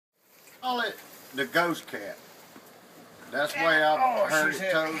Call it the ghost cat. That's the way I've heard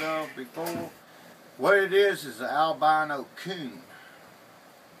it told of before. What it is an albino coon.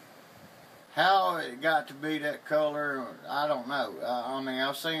 How it got to be that color, I don't know. I mean,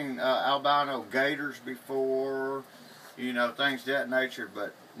 I've seen albino gators before, you know, things of that nature,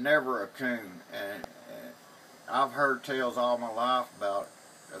 but never a coon. And I've heard tales all my life about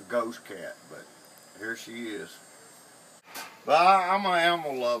a ghost cat, but here she is. But I'm an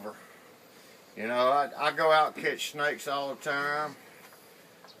animal lover. You know, I go out and catch snakes all the time.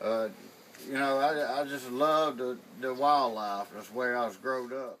 You know, I just love the wildlife. That's the way I was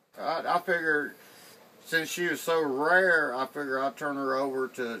growed up. I figured, since she was so rare, I figured I'd turn her over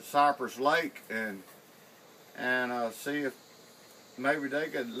to Cypress Lake and see if maybe they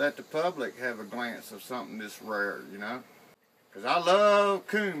could let the public have a glance of something this rare, you know? Because I love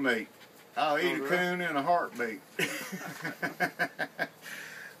coon meat. I'll eat a coon in a heartbeat.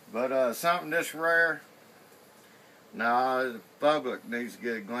 But something this rare, nah, the public needs to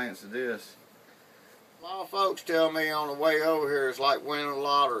get a glance of this. A lot of folks tell me on the way over here it's like winning a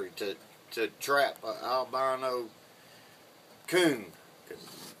lottery to trap an albino coon.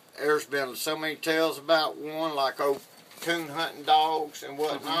 There's been so many tales about one, like old coon hunting dogs and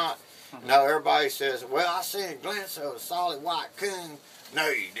whatnot. Now everybody says, well, I seen a glimpse of a solid white coon. No,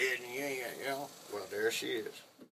 you didn't. You know. Well, there she is.